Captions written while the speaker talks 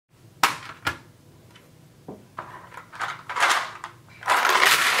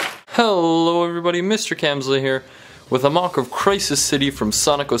Hello everybody, Mr. Camsley here with a mock of Crisis City from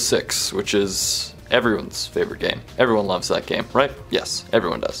Sonic 06, which is everyone's favorite game. Everyone loves that game, right? Yes,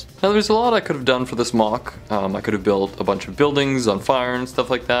 everyone does. Now there's a lot I could have done for this mock. I could have built a bunch of buildings on fire and stuff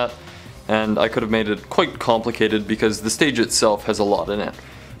like that, and I could have made it quite complicated because the stage itself has a lot in it.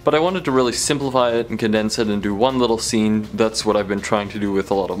 But I wanted to really simplify it and condense it and do one little scene. That's what I've been trying to do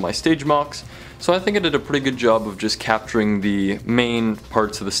with a lot of my stage mocks. So I think I did a pretty good job of just capturing the main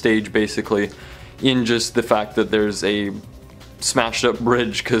parts of the stage basically in just the fact that there's a smashed up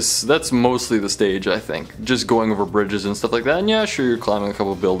bridge, because that's mostly the stage, I think. Just going over bridges and stuff like that. And yeah, sure, you're climbing a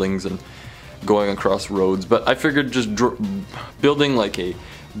couple buildings and going across roads, but I figured just building like a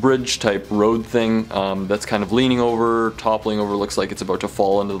bridge type road thing that's kind of leaning over, toppling over, looks like it's about to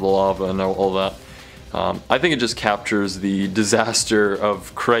fall into the lava and all that. I think it just captures the disaster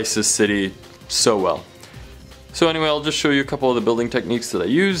of Crisis City so well. So anyway, I'll just show you a couple of the building techniques that I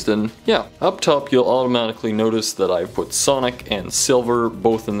used, and yeah, up top you'll automatically notice that I've put Sonic and Silver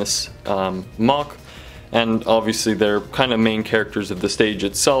both in this mock, and obviously they're kind of main characters of the stage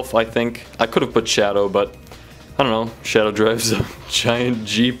itself. I think I could have put Shadow, but I don't know, Shadow drives a giant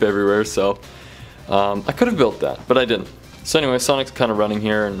Jeep everywhere, so I could have built that, but I didn't. So anyway, Sonic's kind of running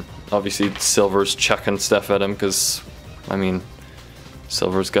here, and obviously Silver's chucking stuff at him because, I mean,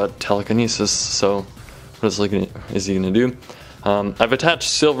 Silver's got telekinesis, so what is he gonna do? I've attached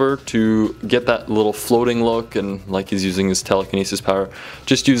Silver to get that little floating look, and like he's using his telekinesis power,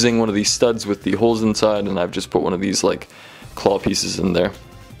 just using one of these studs with the holes inside, and I've just put one of these like claw pieces in there.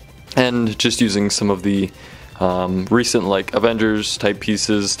 And just using some of the recent like Avengers type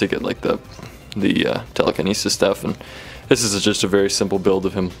pieces to get like the telekinesis stuff, and this is just a very simple build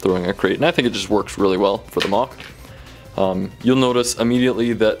of him throwing a crate, and I think it just works really well for the mock. You'll notice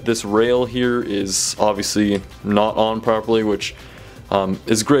immediately that this rail here is obviously not on properly, which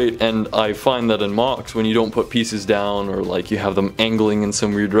is great, and I find that in mocks when you don't put pieces down or like you have them angling in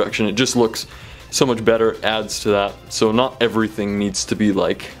some weird direction, it just looks so much better, adds to that. So not everything needs to be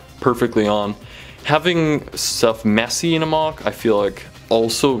like perfectly on. Having stuff messy in a mock, I feel like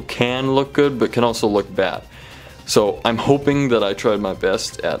also can look good, but can also look bad. So I'm hoping that I tried my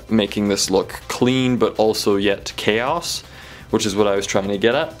best at making this look clean, but also yet chaos, which is what I was trying to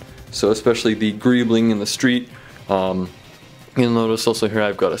get at. So especially the greebling in the street. You'll notice also here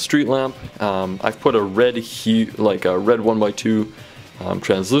I've got a street lamp. I've put a red like a red 1x2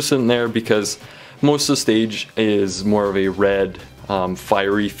 translucent there because most of the stage is more of a red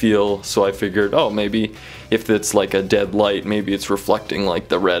fiery feel, so I figured, oh, maybe if it's like a dead light, maybe it's reflecting like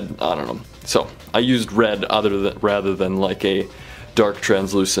the red, I don't know. So I used red rather than like a dark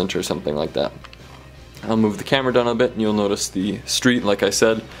translucent or something like that. I'll move the camera down a bit and you'll notice the street, like I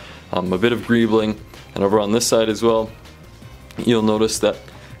said, a bit of greebling, and over on this side as well, you'll notice that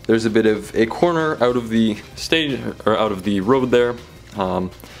there's a bit of a corner out of the stage, or out of the road there.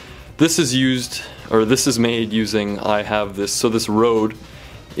 This is made using, so this road,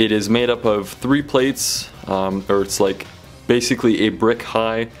 it is made up of 3 plates, or it's like basically a brick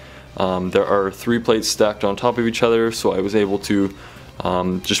high. There are 3 plates stacked on top of each other, so I was able to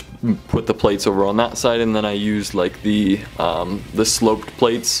just put the plates over on that side, and then I used like the sloped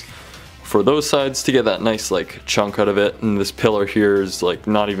plates for those sides to get that nice like chunk out of it, and this pillar here is like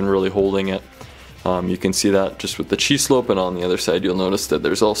not even really holding it. You can see that just with the cheese slope, and on the other side you'll notice that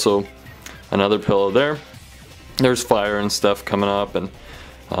there's also another pillar there. There's fire and stuff coming up, and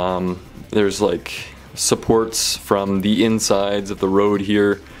there's like supports from the insides of the road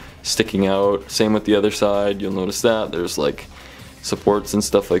here sticking out. Same with the other side, you'll notice that there's like supports and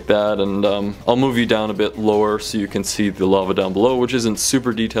stuff like that, and I'll move you down a bit lower so you can see the lava down below, which isn't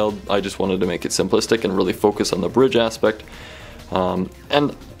super detailed. I just wanted to make it simplistic and really focus on the bridge aspect,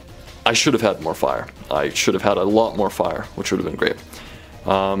 and I should have had more fire. I should have had a lot more fire, which would have been great.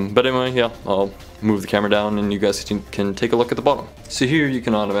 But anyway, yeah, I'll move the camera down and you guys can take a look at the bottom. So here you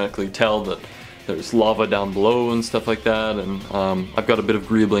can automatically tell that there's lava down below and stuff like that, and I've got a bit of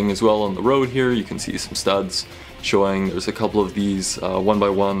greebling as well on the road here. You can see some studs showing. There's a couple of these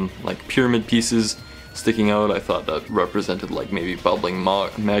 1x1 like pyramid pieces sticking out. I thought that represented like maybe bubbling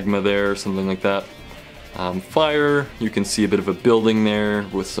magma there or something like that. Fire, you can see a bit of a building there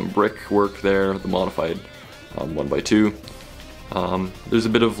with some brick work there, the modified 1x2. There's a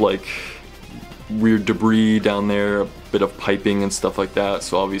bit of like weird debris down there, a bit of piping and stuff like that,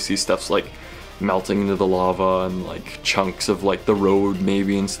 so obviously stuff's like melting into the lava, and like chunks of like the road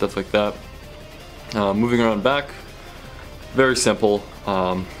maybe and stuff like that. Moving around back, very simple,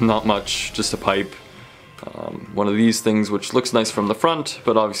 not much, just a pipe. One of these things which looks nice from the front,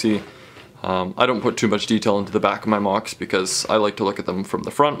 but obviously I don't put too much detail into the back of my MOCs because I like to look at them from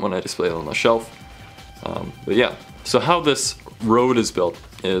the front when I display them on the shelf. But yeah, so how this road is built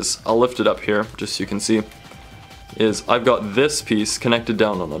is, I'll lift it up here just so you can see, is I've got this piece connected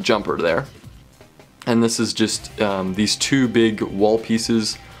down on the jumper there. And this is just these two big wall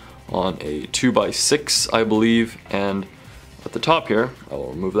pieces on a 2x6, I believe, and at the top here, I will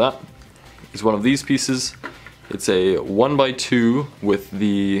remove that, is one of these pieces. It's a 1x2 with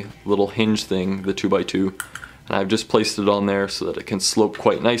the little hinge thing, the 2x2, and I've just placed it on there so that it can slope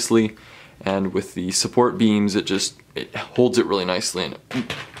quite nicely, and with the support beams it holds it really nicely, and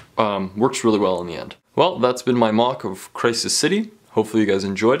it works really well in the end. Well, that's been my MOC of Crisis City. Hopefully you guys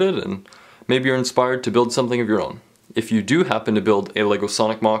enjoyed it, and maybe you're inspired to build something of your own. If you do happen to build a Lego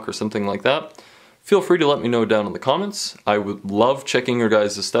Sonic MOC or something like that, feel free to let me know down in the comments. I would love checking your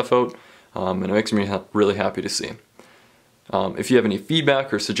guys' stuff out. And it makes me really happy to see. If you have any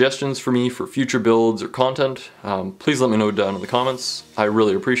feedback or suggestions for me for future builds or content, please let me know down in the comments. I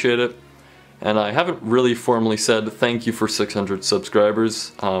really appreciate it. And I haven't really formally said thank you for 600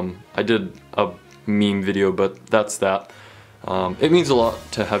 subscribers. I did a meme video, but that's that. It means a lot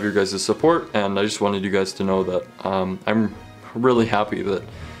to have your guys' support, and I just wanted you guys to know that I'm really happy that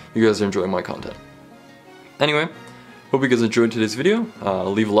you guys are enjoying my content. Anyway, hope you guys enjoyed today's video.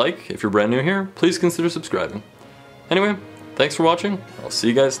 Leave a like. If you're brand new here, please consider subscribing. Anyway, thanks for watching. I'll see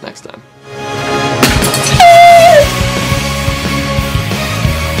you guys next time.